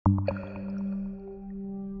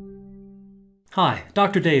Hi,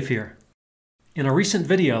 Dr. Dave here. In a recent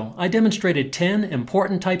video, I demonstrated 10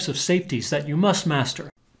 important types of safeties that you must master.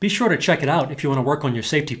 Be sure to check it out if you want to work on your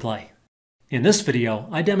safety play. In this video,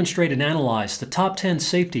 I demonstrate and analyze the top 10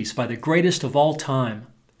 safeties by the greatest of all time,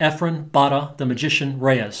 Efren Bata, the Magician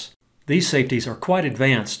Reyes. These safeties are quite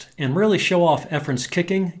advanced and really show off Efren's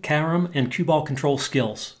kicking, carom, and cue ball control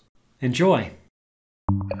skills. Enjoy!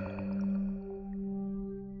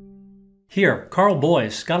 Here, Carl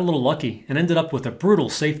Boyes got a little lucky and ended up with a brutal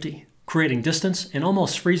safety, creating distance and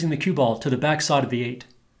almost freezing the cue ball to the backside of the 8.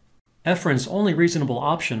 Efren's only reasonable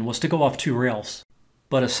option was to go off 2 rails.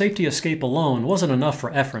 But a safety escape alone wasn't enough for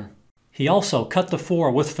Efren. He also cut the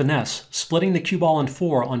 4 with finesse, splitting the cue ball in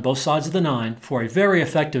 4 on both sides of the 9 for a very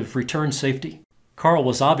effective return safety. Carl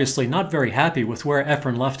was obviously not very happy with where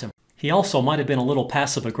Efren left him. He also might have been a little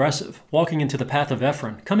passive-aggressive, walking into the path of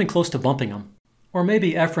Efren, coming close to bumping him. Or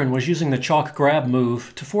maybe Efren was using the chalk grab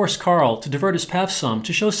move to force Carl to divert his path some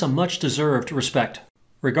to show some much-deserved respect.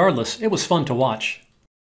 Regardless, it was fun to watch.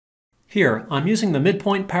 Here, I'm using the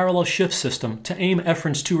midpoint parallel shift system to aim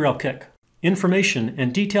Efren's 2-rail kick. Information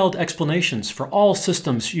and detailed explanations for all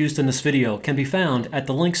systems used in this video can be found at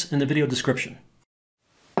the links in the video description.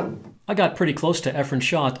 I got pretty close to Efren's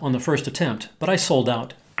shot on the first attempt, but I sold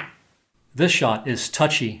out. This shot is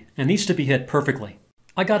touchy and needs to be hit perfectly.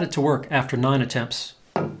 I got it to work after 9 attempts.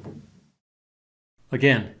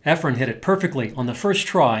 Again, Efren hit it perfectly on the first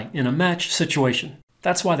try in a match situation.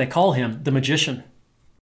 That's why they call him the Magician.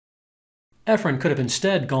 Efren could have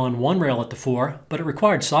instead gone 1 rail at the 4, but it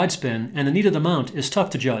required side spin, and the need of the mount is tough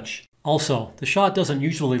to judge. Also, the shot doesn't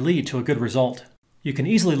usually lead to a good result. You can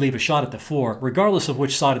easily leave a shot at the 4, regardless of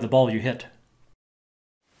which side of the ball you hit.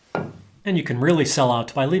 And you can really sell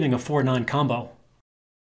out by leaving a 4-9 combo.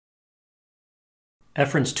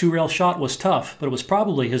 Efren's 2-rail shot was tough, but it was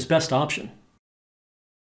probably his best option.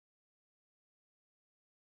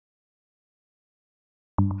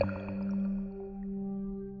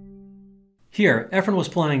 Here, Efren was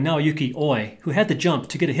playing Naoyuki Oi, who had to jump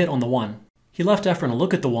to get a hit on the 1. He left Efren a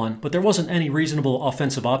look at the 1, but there wasn't any reasonable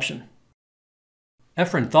offensive option.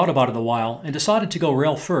 Efren thought about it a while and decided to go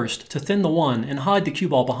rail first to thin the 1 and hide the cue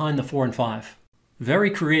ball behind the 4 and 5. Very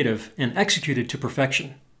creative and executed to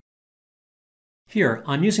perfection. Here,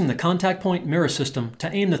 I'm using the contact point mirror system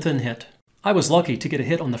to aim the thin hit. I was lucky to get a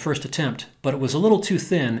hit on the first attempt, but it was a little too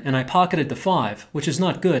thin and I pocketed the 5, which is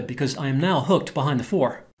not good because I am now hooked behind the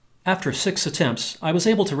 4. After 6 attempts, I was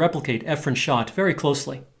able to replicate Efren's shot very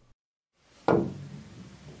closely.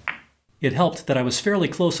 It helped that I was fairly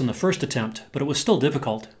close on the first attempt, but it was still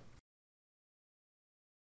difficult.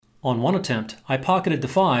 On 1 attempt, I pocketed the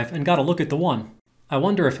 5 and got a look at the 1. I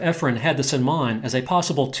wonder if Efren had this in mind as a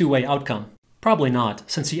possible 2-way outcome. Probably not,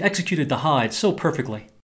 since he executed the hide so perfectly.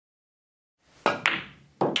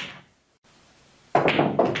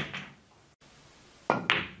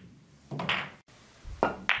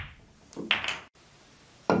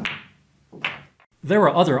 There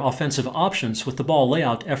were other offensive options with the ball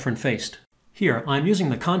layout Efren faced. Here, I'm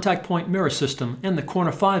using the contact point mirror system and the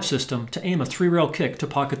corner 5 system to aim a 3-rail kick to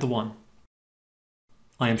pocket the 1.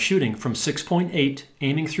 I am shooting from 6.8,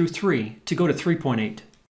 aiming through 3, to go to 3.8.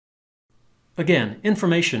 Again,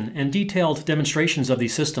 information and detailed demonstrations of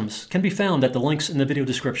these systems can be found at the links in the video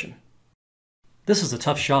description. This is a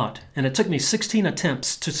tough shot, and it took me 16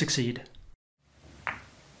 attempts to succeed.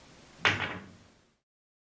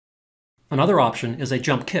 Another option is a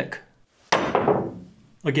jump kick.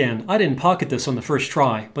 Again, I didn't pocket this on the first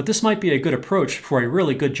try, but this might be a good approach for a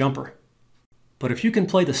really good jumper. But if you can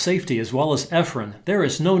play the safety as well as Efren, there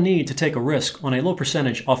is no need to take a risk on a low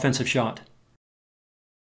percentage offensive shot.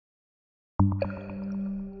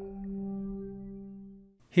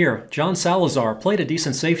 Here, John Salazar played a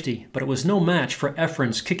decent safety, but it was no match for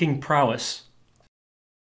Efren's kicking prowess.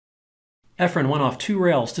 Efren went off 2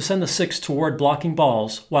 rails to send the 6 toward blocking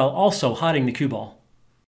balls while also hiding the cue ball.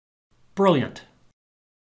 Brilliant.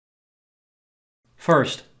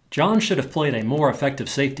 First, John should have played a more effective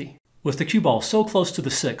safety. With the cue ball so close to the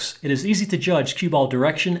 6, it is easy to judge cue ball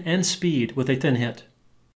direction and speed with a thin hit.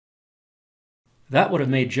 That would have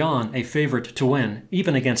made John a favorite to win,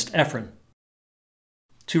 even against Efren.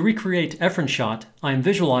 To recreate Efren's shot, I am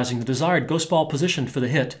visualizing the desired ghost ball position for the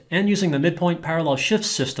hit and using the midpoint parallel shift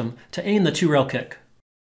system to aim the 2-rail kick.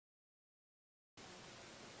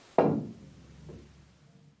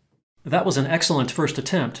 That was an excellent first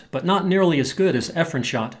attempt, but not nearly as good as Efren's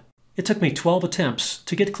shot. It took me 12 attempts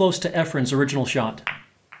to get close to Efren's original shot.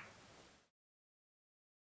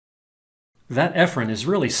 That Efren is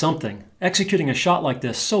really something, executing a shot like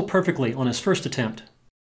this so perfectly on his first attempt.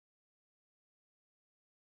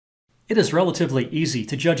 It is relatively easy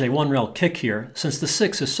to judge a one-rail kick here since the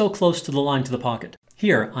 6 is so close to the line to the pocket.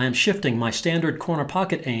 Here I am shifting my standard corner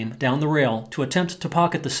pocket aim down the rail to attempt to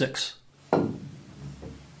pocket the 6.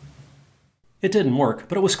 It didn't work,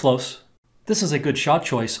 but it was close. This is a good shot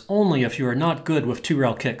choice only if you are not good with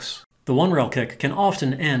two-rail kicks. The one-rail kick can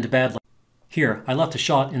often end badly. Here I left a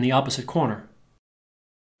shot in the opposite corner.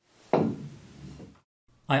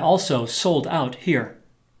 I also sold out here.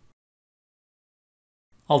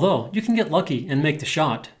 Although you can get lucky and make the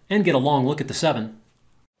shot and get a long look at the 7.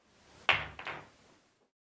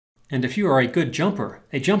 And if you are a good jumper,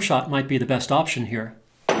 a jump shot might be the best option here.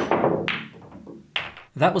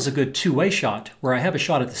 That was a good two-way shot where I have a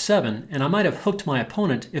shot at the 7 and I might have hooked my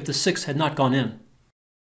opponent if the 6 had not gone in.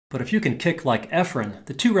 But if you can kick like Efren,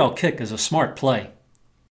 the two-rail kick is a smart play.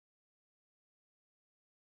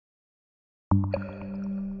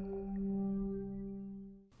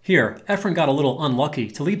 Here, Efren got a little unlucky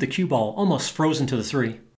to leave the cue ball almost frozen to the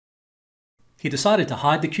 3. He decided to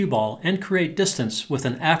hide the cue ball and create distance with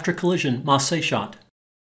an after-collision masse shot.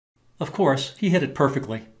 Of course, he hit it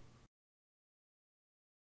perfectly.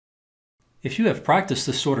 If you have practiced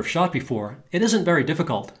this sort of shot before, it isn't very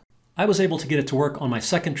difficult. I was able to get it to work on my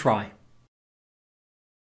second try.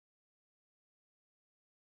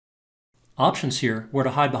 Options here were to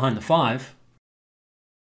hide behind the 5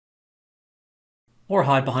 or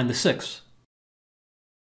hide behind the 6.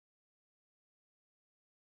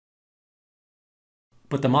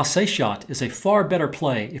 But the masse shot is a far better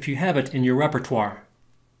play if you have it in your repertoire.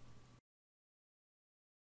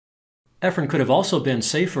 Efren could have also been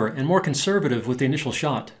safer and more conservative with the initial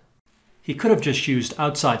shot. He could have just used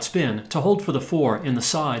outside spin to hold for the 4 in the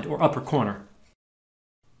side or upper corner.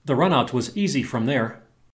 The runout was easy from there.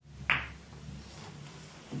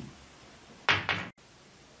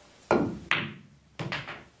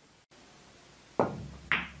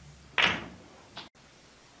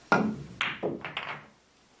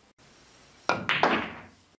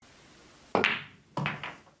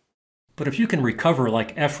 But if you can recover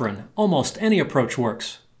like Efren, almost any approach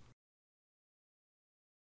works.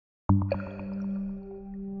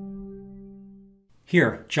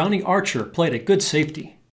 Here, Johnny Archer played a good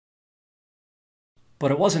safety.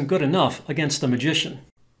 But it wasn't good enough against the Magician.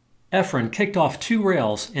 Efren kicked off 2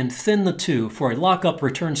 rails and thinned the 2 for a lock-up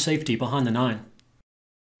return safety behind the 9.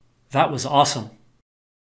 That was awesome.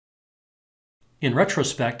 In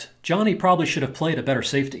retrospect, Johnny probably should have played a better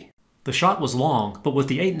safety. The shot was long, but with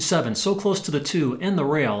the 8 and 7 so close to the 2 and the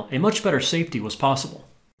rail, a much better safety was possible.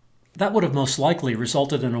 That would have most likely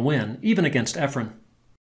resulted in a win, even against Efren.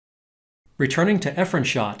 Returning to Efren's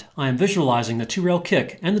shot, I am visualizing the two-rail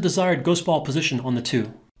kick and the desired ghost ball position on the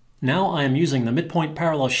 2. Now I am using the midpoint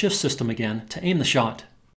parallel shift system again to aim the shot.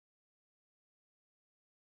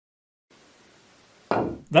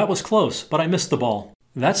 That was close, but I missed the ball.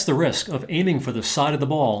 That's the risk of aiming for the side of the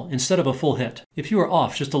ball instead of a full hit. If you are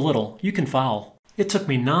off just a little, you can foul. It took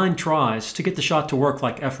me 9 tries to get the shot to work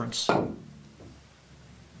like Efren's.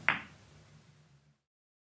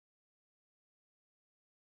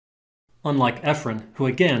 Unlike Efren, who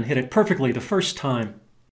again hit it perfectly the first time.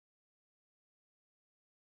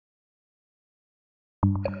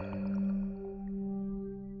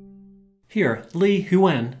 Here, Li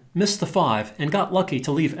Huen missed the 5 and got lucky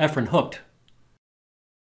to leave Efren hooked.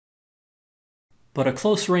 But a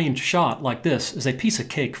close-range shot like this is a piece of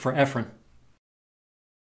cake for Efren.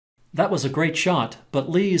 That was a great shot, but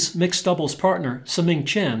Li's mixed doubles partner, Siming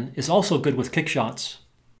Chen, is also good with kick shots.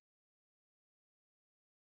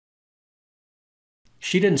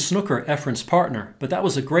 She didn't snooker Efren's partner, but that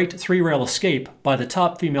was a great 3-rail escape by the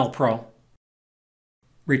top female pro.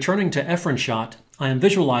 Returning to Efren's shot, I am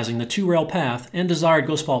visualizing the 2-rail path and desired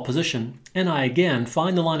ghost ball position, and I again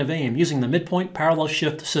find the line of aim using the midpoint parallel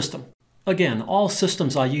shift system. Again, all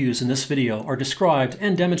systems I use in this video are described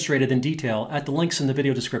and demonstrated in detail at the links in the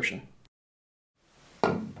video description.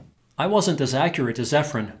 I wasn't as accurate as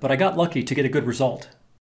Efren, but I got lucky to get a good result.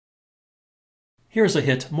 Here's a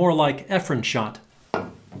hit more like Efren's shot.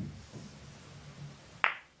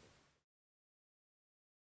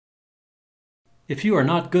 If you are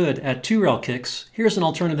not good at 2-rail kicks, here's an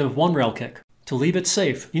alternative 1-rail kick. To leave it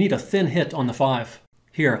safe, you need a thin hit on the 5.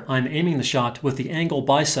 Here, I'm aiming the shot with the angle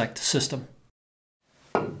bisect system.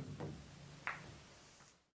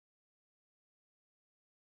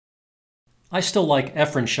 I still like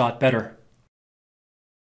Efren's shot better.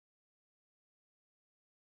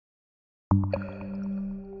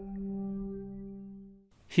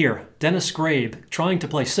 Here, Dennis Grabe, trying to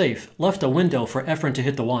play safe, left a window for Efren to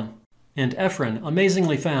hit the 1. And Efren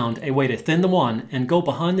amazingly found a way to thin the 1 and go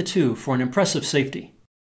behind the 2 for an impressive safety.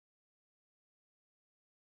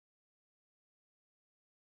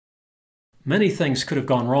 Many things could have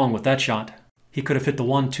gone wrong with that shot. He could have hit the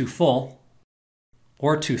one too full,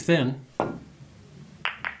 or too thin,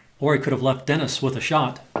 or he could have left Dennis with a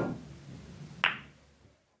shot.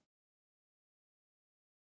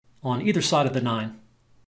 On either side of the 9.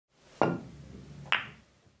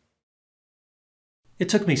 It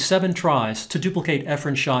took me 7 tries to duplicate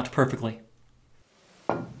Efren's shot perfectly.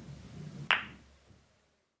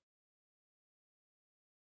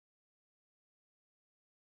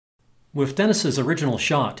 With Dennis's original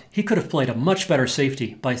shot, he could have played a much better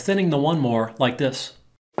safety by thinning the 1 more like this.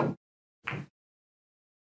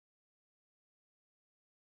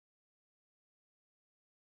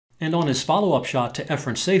 And on his follow-up shot to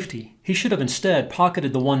Efren's safety, he should have instead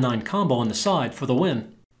pocketed the 1-9 combo on the side for the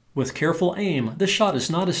win. With careful aim, this shot is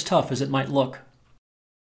not as tough as it might look.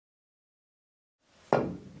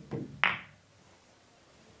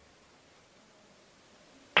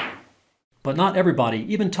 But not everybody,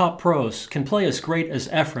 even top pros, can play as great as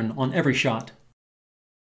Efren on every shot.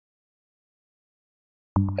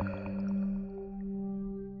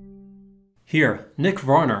 Here, Nick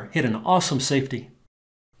Varner hit an awesome safety.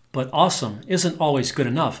 But awesome isn't always good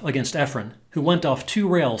enough against Efren, who went off 2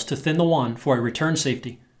 rails to thin the 1 for a return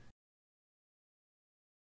safety.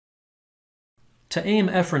 To aim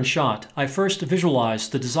Efren's shot, I first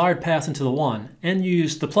visualized the desired path into the 1 and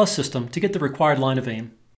used the plus system to get the required line of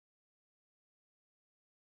aim.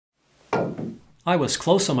 I was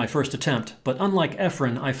close on my first attempt, but unlike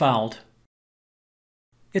Efren, I fouled.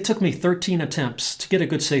 It took me 13 attempts to get a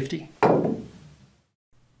good safety.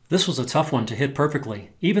 This was a tough one to hit perfectly,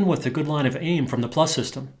 even with a good line of aim from the plus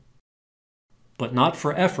system. But not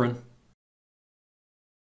for Efren.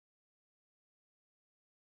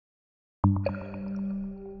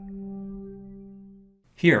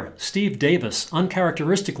 Here, Steve Davis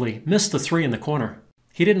uncharacteristically missed the 3 in the corner.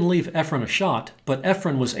 He didn't leave Efren a shot, but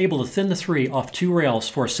Efren was able to thin the 3 off 2 rails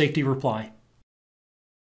for a safety reply.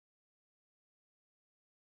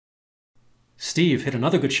 Steve hit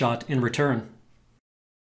another good shot in return.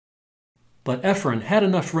 But Efren had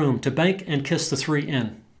enough room to bank and kiss the 3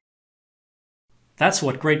 in. That's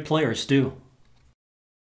what great players do.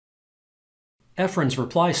 Efren's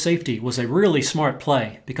reply safety was a really smart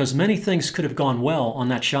play because many things could have gone well on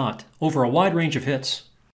that shot, over a wide range of hits.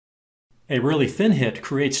 A really thin hit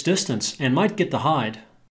creates distance and might get the hide.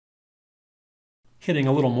 Hitting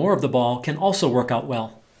a little more of the ball can also work out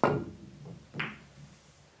well.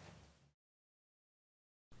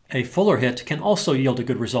 A fuller hit can also yield a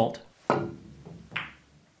good result.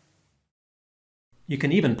 You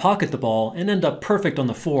can even pocket the ball and end up perfect on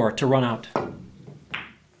the 4 to run out.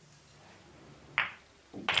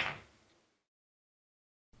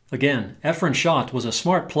 Again, Efren's shot was a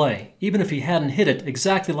smart play, even if he hadn't hit it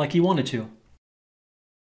exactly like he wanted to.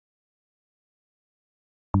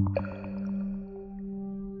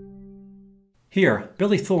 Here,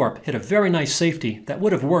 Billy Thorpe hit a very nice safety that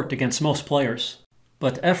would have worked against most players.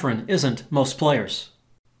 But Efren isn't most players.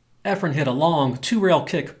 Efren hit a long 2-rail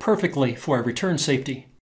kick perfectly for a return safety.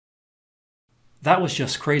 That was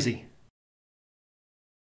just crazy.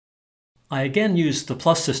 I again used the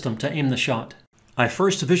plus system to aim the shot. I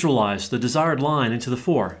first visualized the desired line into the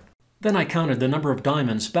 4. Then I counted the number of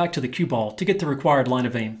diamonds back to the cue ball to get the required line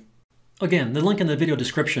of aim. Again, the link in the video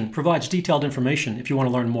description provides detailed information if you want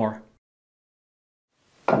to learn more.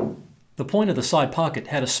 The point of the side pocket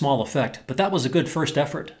had a small effect, but that was a good first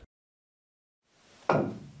effort.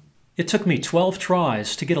 It took me 12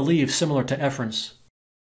 tries to get a leave similar to Efren's.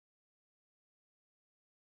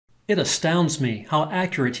 It astounds me how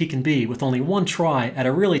accurate he can be with only 1 try at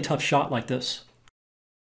a really tough shot like this.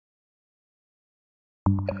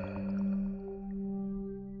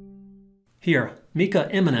 Here, Mika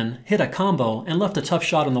Immonen hit a combo and left a tough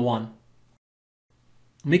shot on the 1.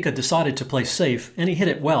 Mika decided to play safe, and he hit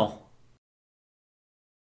it well.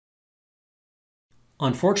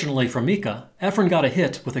 Unfortunately for Mika, Efren got a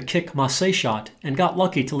hit with a kick masse shot and got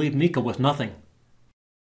lucky to leave Mika with nothing.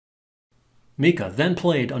 Mika then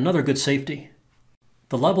played another good safety.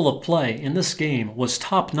 The level of play in this game was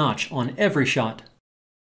top-notch on every shot.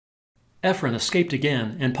 Efren escaped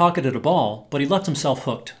again and pocketed a ball, but he left himself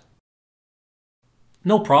hooked.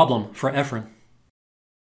 No problem for Efren.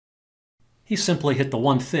 He simply hit the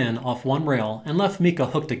 1 thin off 1 rail and left Mika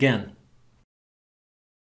hooked again.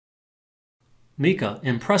 Mika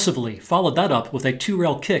impressively followed that up with a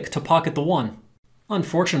 2-rail kick to pocket the 1.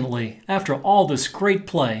 Unfortunately, after all this great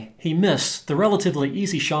play, he missed the relatively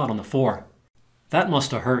easy shot on the 4. That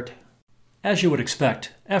must have hurt. As you would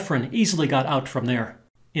expect, Efren easily got out from there.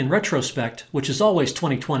 In retrospect, which is always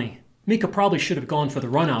 20/20, Mika probably should have gone for the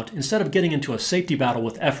runout instead of getting into a safety battle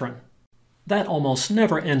with Efren. That almost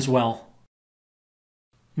never ends well.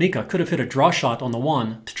 Mika could have hit a draw shot on the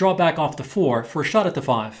 1 to draw back off the 4 for a shot at the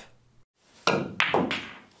 5.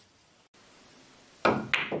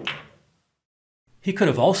 He could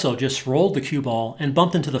have also just rolled the cue ball and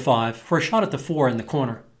bumped into the 5 for a shot at the 4 in the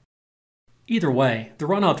corner. Either way, the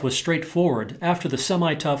run-out was straightforward after the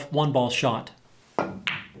semi-tough one-ball shot.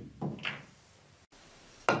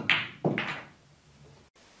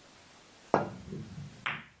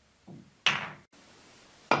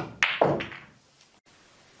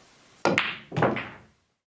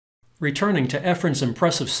 Returning to Efren's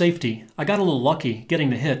impressive safety, I got a little lucky getting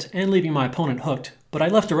the hit and leaving my opponent hooked, but I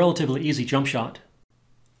left a relatively easy jump shot.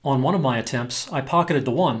 On one of my attempts, I pocketed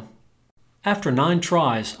the 1. After 9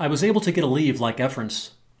 tries, I was able to get a leave like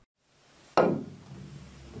Efren's.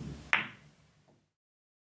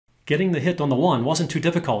 Getting the hit on the 1 wasn't too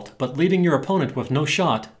difficult, but leaving your opponent with no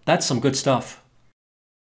shot, that's some good stuff.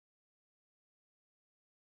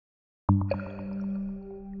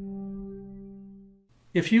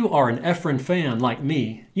 If you are an Efren fan like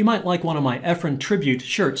me, you might like one of my Efren tribute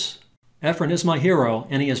shirts. Efren is my hero,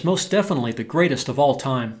 and he is most definitely the greatest of all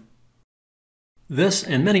time. This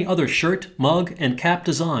and many other shirt, mug, and cap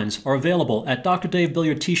designs are available at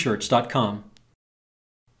DrDaveBilliardT-shirts.com.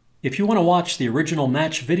 If you want to watch the original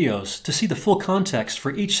match videos to see the full context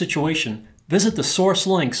for each situation, visit the source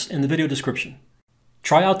links in the video description.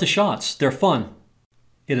 Try out the shots, they're fun.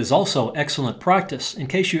 It is also excellent practice in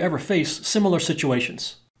case you ever face similar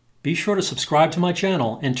situations. Be sure to subscribe to my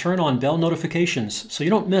channel and turn on bell notifications so you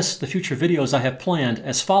don't miss the future videos I have planned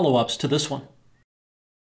as follow-ups to this one.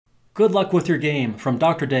 Good luck with your game from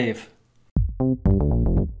Dr. Dave.